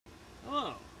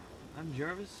I'm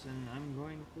Jarvis, and I'm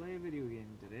going to play a video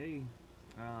game today.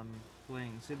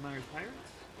 Playing Sid Meier's Pirates,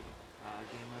 a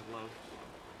game I've loved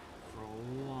for a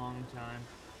long time.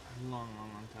 Long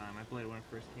time. I played it when it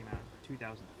first came out in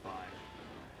 2005.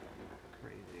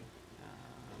 Crazy.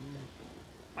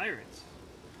 Pirates,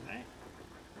 right?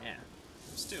 Yeah,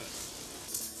 let's do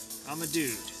it. I'm a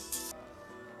dude.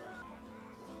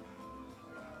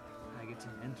 I get to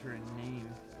enter a name.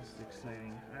 This is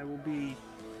exciting. I will be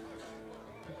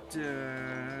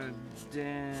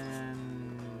Daniel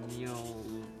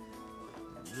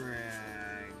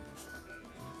Rag.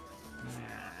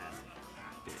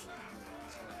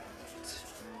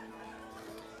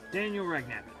 Daniel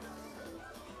Ragnabbit.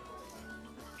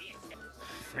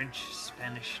 French,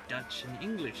 Spanish, Dutch, and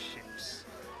English ships.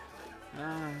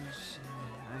 I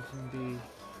can be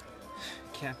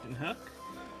Captain Hook.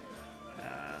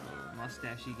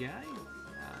 Mustachy guy.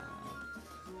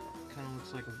 Kind of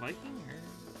looks like a Viking. Or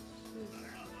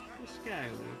this guy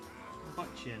with a butt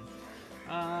chin.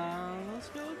 Let's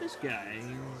go with this guy.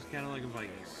 He's kind of like a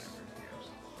Viking.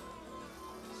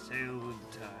 Sail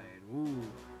with the tide. Woo.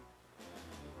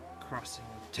 Crossing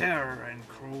with terror and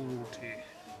cruelty.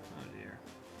 Oh dear.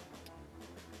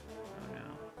 Oh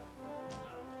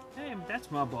no. Hey, that's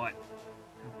my butt.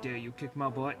 How dare you kick my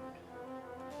butt?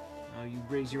 Oh, you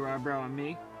raise your eyebrow at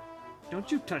me? Don't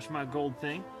you touch my gold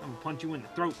thing. I'm gonna punch you in the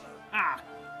throat. Ah!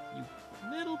 You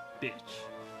little bitch.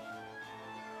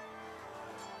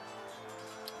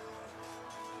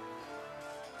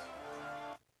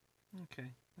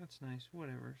 Okay, that's nice.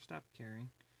 Whatever. Stop caring.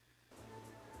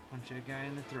 Punch that guy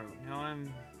in the throat. Now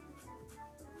I'm...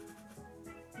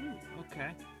 Ooh,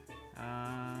 okay.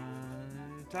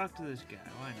 Talk to this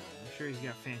guy. Why not? I'm sure he's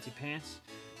got fancy pants.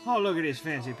 Oh, look at his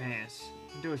fancy pants.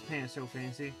 Do his pants so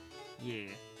fancy.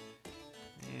 Yeah.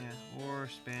 Yeah, or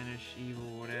Spanish, evil,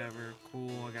 whatever.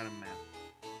 Cool, I got a map.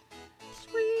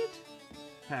 Sweet!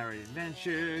 Pirate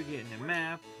adventure, getting a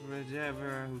map,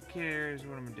 whatever, who cares,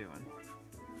 what am I doing?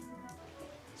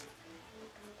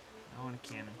 I want a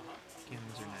cannon.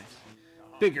 Cannons are nice.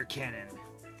 Bigger cannon!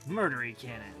 Murdery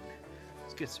cannon!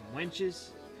 Let's get some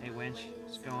winches. Hey wench,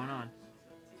 what's going on?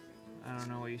 I don't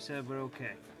know what you said, but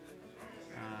okay.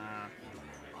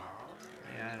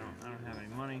 Yeah, I don't have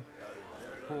any money.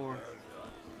 Poor.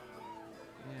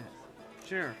 Yeah.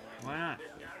 Sure, why not?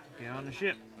 Get on the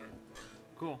ship.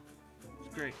 Cool.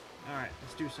 It's great. Alright,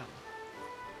 let's do something.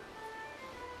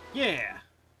 Yeah!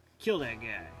 Kill that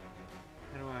guy.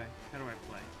 How do I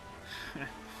play?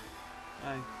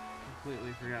 I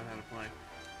completely forgot how to play.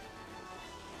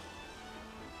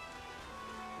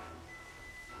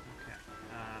 Okay.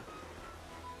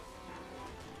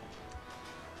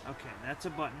 Okay, that's a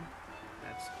button.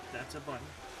 That's a button.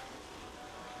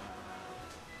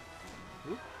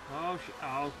 Oop. Oh shit.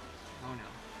 Oh no.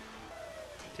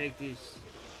 Take these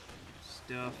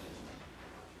stuff.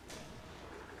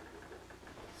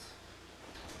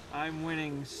 I'm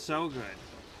winning so good.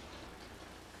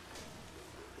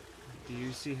 Do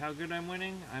you see how good I'm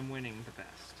winning? I'm winning the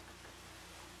best.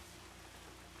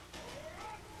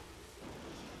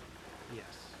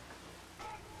 Yes.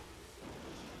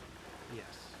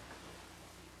 Yes.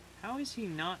 How is he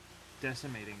not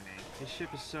decimating me? His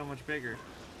ship is so much bigger.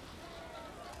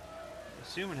 I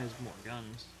assume it has more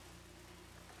guns.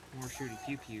 More shooty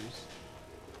pew-pews.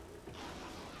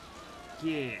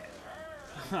 Yeah.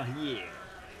 Oh, yeah.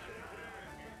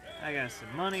 I got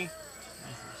some money.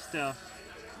 And some stuff.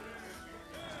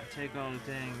 Take all the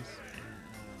things. And,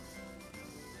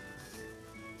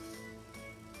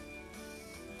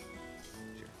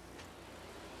 sure.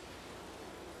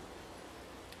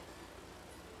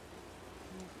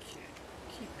 Okay.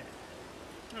 Keypad.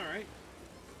 Alright.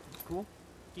 That's cool.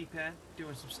 Keypad.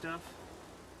 Doing some stuff.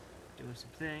 Doing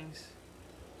some things.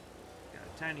 Got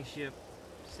a tiny ship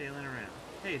sailing around.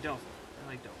 Hey, a dolphin. I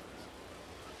like dolphins.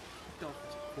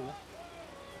 Dolphins are cool.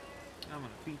 I'm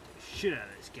gonna beat the shit out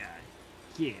of this guy.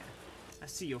 Yeah. I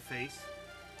see your face.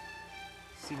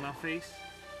 See my face?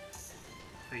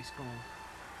 Face gonna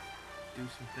do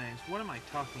some things. What am I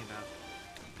talking about?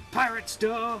 Pirate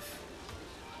stuff!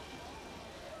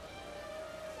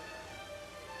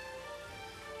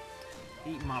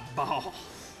 Eat my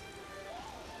balls.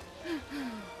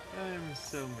 I'm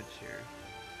so mature.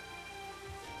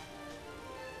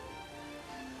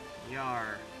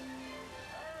 Yar.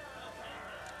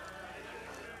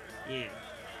 Yeah.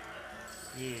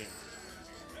 Yeah.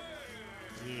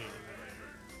 Yeah.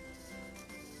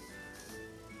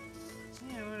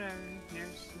 Yeah, whatever.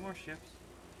 Here's some more ships.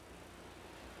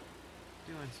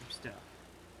 Doing some stuff.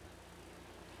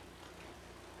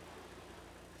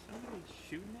 Somebody's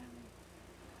shooting at me?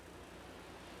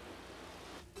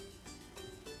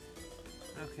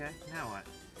 Okay, now what?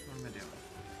 What am I doing?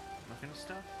 Looking at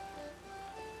stuff?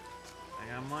 I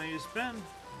got money to spend.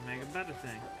 Make a better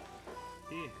thing.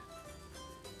 Yeah.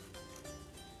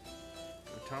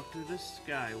 Go talk to this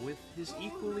guy with his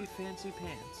equally fancy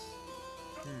pants.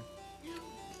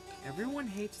 Everyone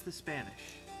hates the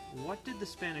Spanish. What did the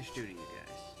Spanish do to you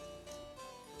guys?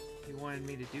 You wanted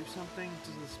me to do something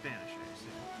to the Spanish, I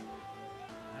assume.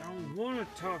 I don't want to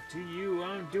talk to you.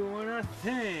 I'm doing a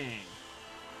thing.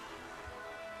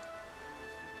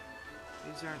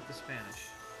 These aren't the Spanish.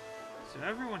 So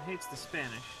everyone hates the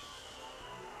Spanish,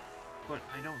 but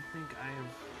I don't think I have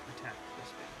attacked the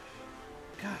Spanish.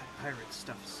 God, pirate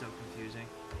stuff is so confusing.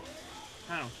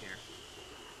 I don't care.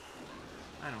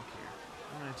 I don't care.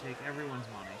 I'm gonna take everyone's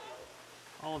money.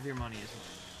 All of your money is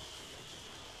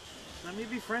mine. Let me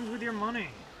be friends with your money.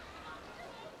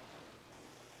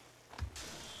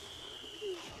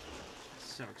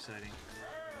 So exciting.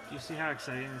 Do you see how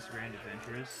exciting this Grand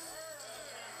Adventure is?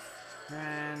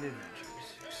 Grand Adventures.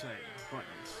 Exciting.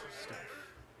 Buttons. Stuff.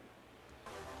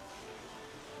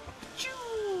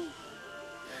 Achoo!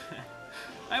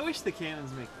 I wish the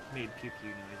cannons made pew-pew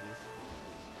noises.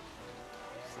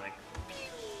 It's like...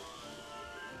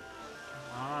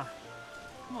 Ah.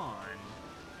 Come on.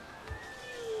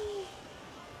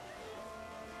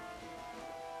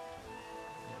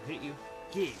 I'll hit you.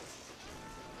 Yeah.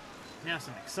 Now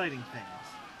some exciting things.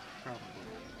 Probably.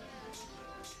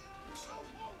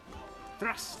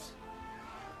 Thrust!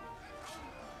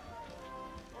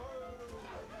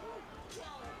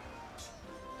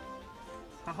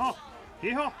 Ha-ha!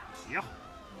 Hee-haw! Yo!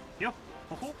 Yo!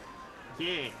 Ho-ho!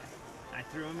 Yeah! I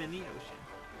threw him in the ocean.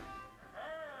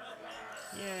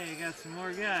 Yay, got some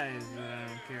more guys that I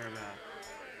don't care about.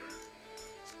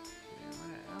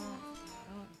 I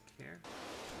don't care.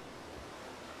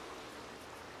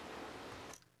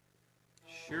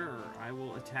 Sure, I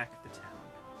will attack the town.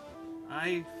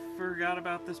 I forgot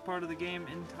about this part of the game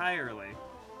entirely.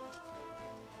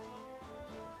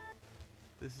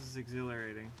 This is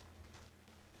exhilarating.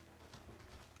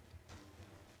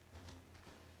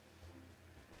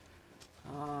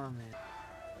 Oh, man.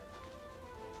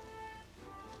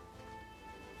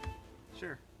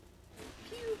 Sure.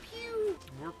 Pew pew!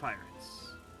 We're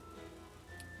pirates.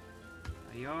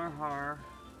 Yar har.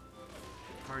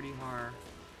 Party har.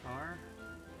 Har?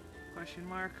 Question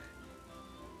mark?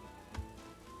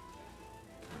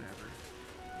 Whatever.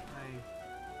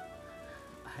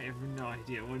 I have no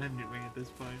idea what I'm doing at this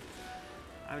point.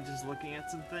 I'm just looking at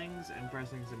some things and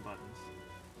pressing some buttons.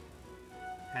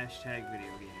 Hashtag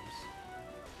video games.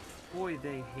 Boy,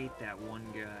 they hate that one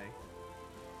guy.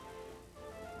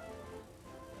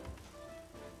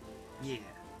 Yeah.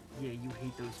 Yeah, you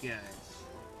hate those guys.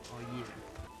 Oh, yeah.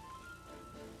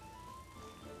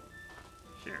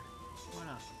 Sure. Why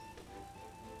not?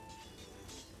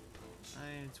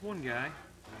 It's one guy.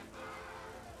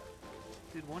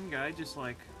 Did one guy just,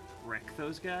 like, wreck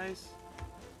those guys?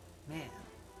 Man.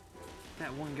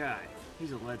 That one guy.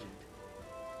 He's a legend.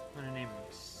 I'm gonna name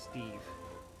him Steve.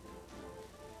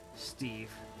 Steve.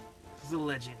 He's a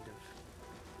legend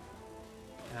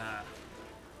of...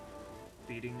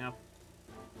 beating up...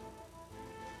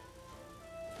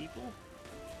 people?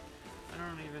 I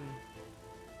don't even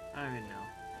know.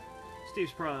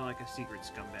 Steve's probably like a secret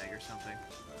scumbag or something.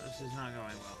 This is not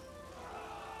going well.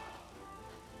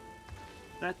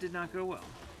 That did not go well.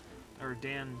 Or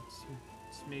Dan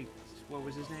Smeek... what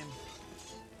was his name?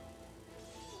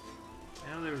 I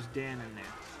know there was Dan in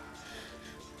there.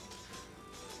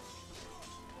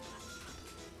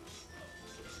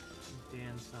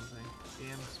 Dan something.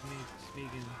 Dan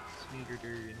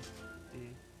Smeegerder the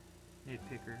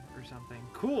nitpicker or something.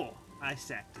 Cool! I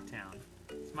sacked the town.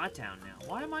 It's my town now.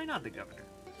 Why am I not the governor?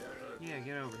 Yeah,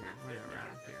 get over here. Whatever, I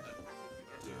don't care.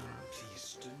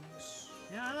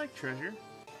 Yeah, I like treasure.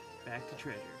 Back to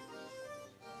treasure.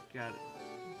 Got it.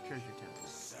 Treasure temple.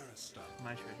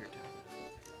 My treasure temple.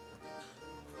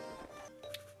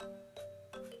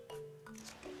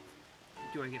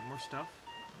 Do I get more stuff?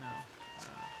 No. It's a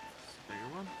bigger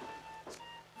one.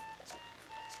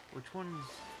 Which one's...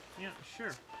 yeah,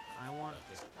 sure. I want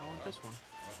this one.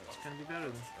 It's gonna be better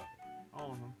than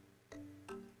all of them.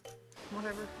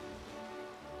 Whatever.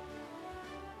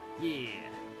 Yeah.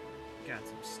 Got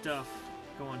some stuff.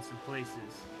 Going some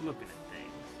places. Looking at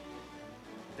things.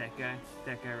 That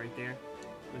guy right there.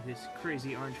 With his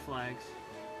crazy orange flags.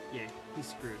 Yeah, he's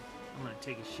screwed. I'm gonna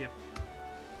take his ship.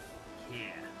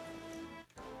 Yeah.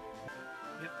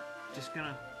 Yep. Just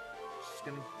gonna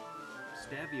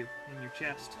stab you in your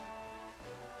chest.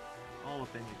 All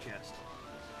up in your chest.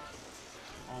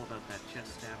 All about that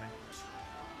chest stabbing.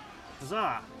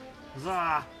 Huzzah!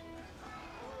 Huzzah!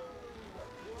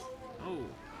 Oh,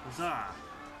 huzzah! I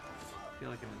feel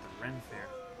like I'm at the Ren Fair.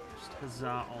 Just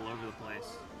huzzah all over the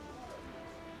place.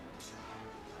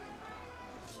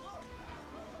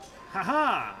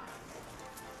 Haha!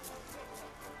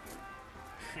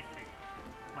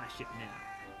 My shit now.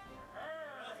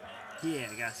 Yeah,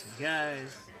 I got some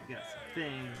guys, I got some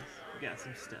things, I got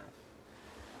some stuff.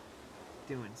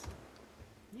 Doing some.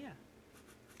 Yeah.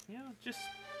 You know,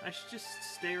 I should just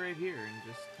stay right here and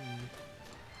just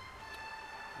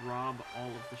rob all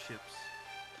of the ships.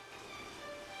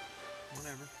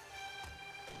 Whatever.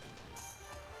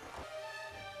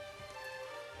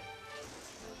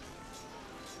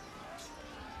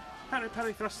 Parry,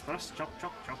 parry, thrust, thrust, chop,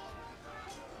 chop, chop.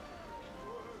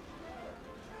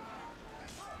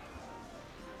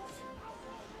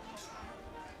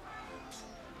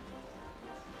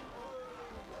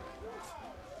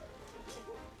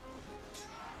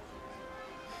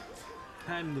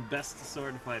 I'm the best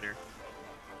sword fighter.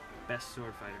 Best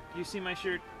sword fighter. You see my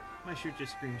shirt? My shirt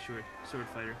just screams short. Sword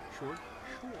fighter. Short?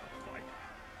 Short fighter.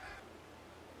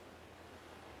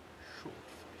 Short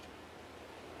fighter.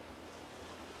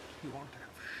 You want to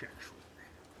have sex with me?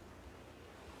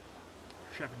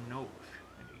 7 no's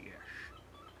and a yes.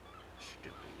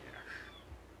 Still a yes.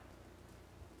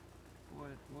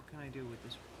 What can I do with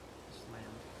this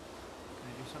land? Can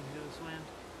I do something to this land?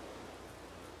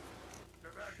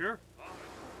 Sure.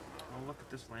 I'll look at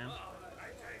this land.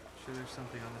 Sure there's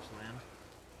something on this land.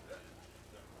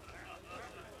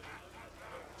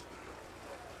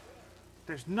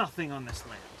 There's nothing on this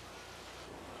land.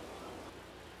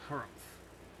 Humph.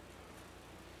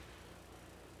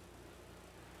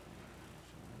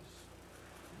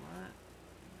 What?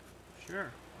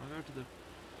 Sure. I'll go to the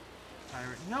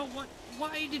pirate. No, what?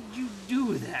 Why did you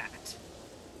do that?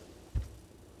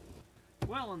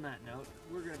 Well, on that note,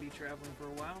 we're going to be traveling for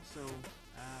a while, so